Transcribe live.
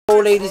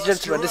ladies and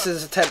gentlemen, this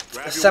is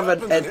attempt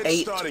 7 and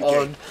 8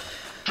 on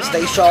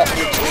Stay Sharp,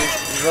 which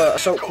is the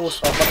assault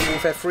course of Modern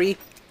Warfare 3.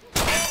 I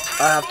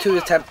have 2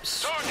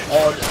 attempts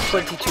on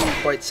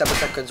 22.7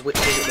 seconds, which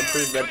is an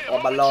improvement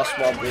on my last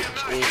one, which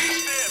is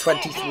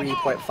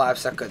 23.5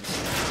 seconds.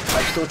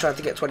 I'm still trying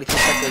to get 22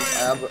 seconds.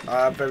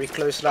 I am very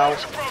close now,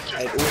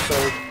 and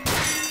also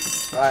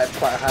I have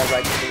quite a high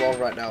rank in the world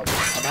right now.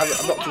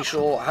 I'm not too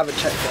sure. I haven't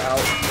checked it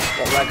out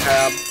what rank I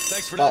am,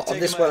 but on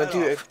this one I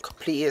do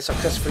complete it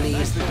successfully,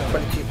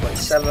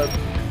 22.7.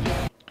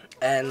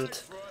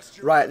 And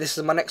right, this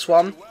is my next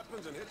one,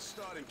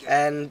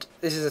 and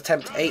this is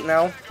attempt 8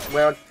 now,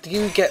 where I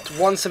do get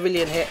 1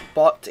 civilian hit,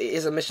 but it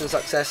is a mission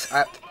success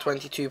at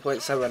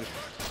 22.7.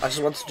 I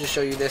just wanted to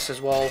show you this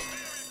as well.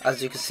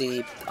 As you can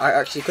see, I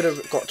actually could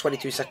have got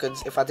 22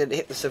 seconds if I didn't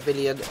hit the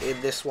civilian in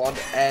this one,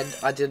 and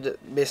I didn't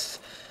miss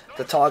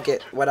the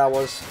target when I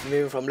was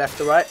moving from left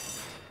to right.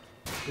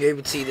 You're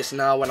able to see this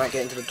now when I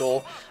get into the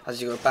door,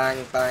 as you go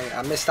bang, bang.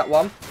 I missed that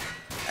one,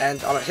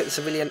 and I don't hit the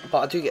civilian, but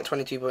I do get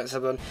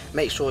 22.7.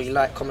 Make sure you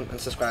like, comment and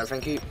subscribe.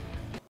 Thank you.